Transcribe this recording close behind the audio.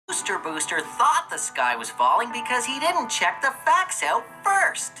Mr. Booster thought the sky was falling because he didn't check the facts out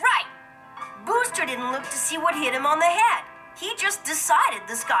first. Right. Booster didn't look to see what hit him on the head. He just decided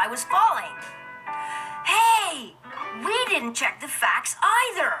the sky was falling. Hey, we didn't check the facts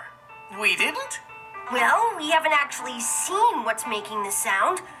either. We didn't? Well, we haven't actually seen what's making the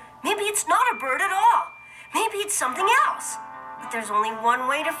sound. Maybe it's not a bird at all. Maybe it's something else. But there's only one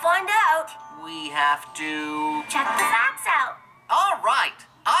way to find out. We have to... Check the facts out. All right,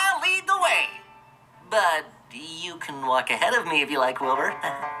 I'll lead the way. But you can walk ahead of me if you like, Wilbur.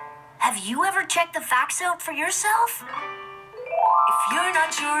 Have you ever checked the facts out for yourself? If you're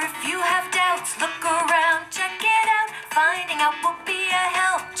not sure, if you have doubts, look around, check it out. Finding out will be a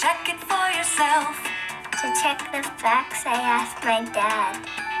help. Check it for yourself. To check the facts, I asked my dad.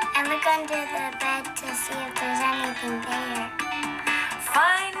 I look under the bed to see if there's anything there.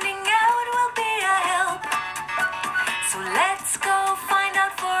 Finding out will be a help. So let's go find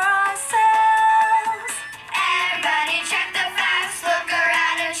out for ourselves. Everybody check the facts, look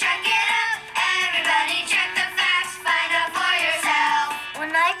around and check it out. Everybody check the facts, find out for yourself.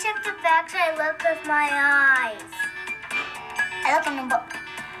 When I check the facts, I look with my eyes. I look in the book.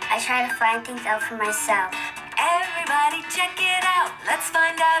 I try to find things out for myself. Everybody check it out. Let's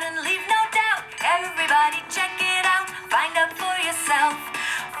find out and leave no doubt. Everybody check it out. Find out for yourself.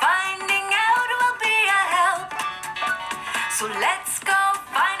 Finding out will be a help. So let's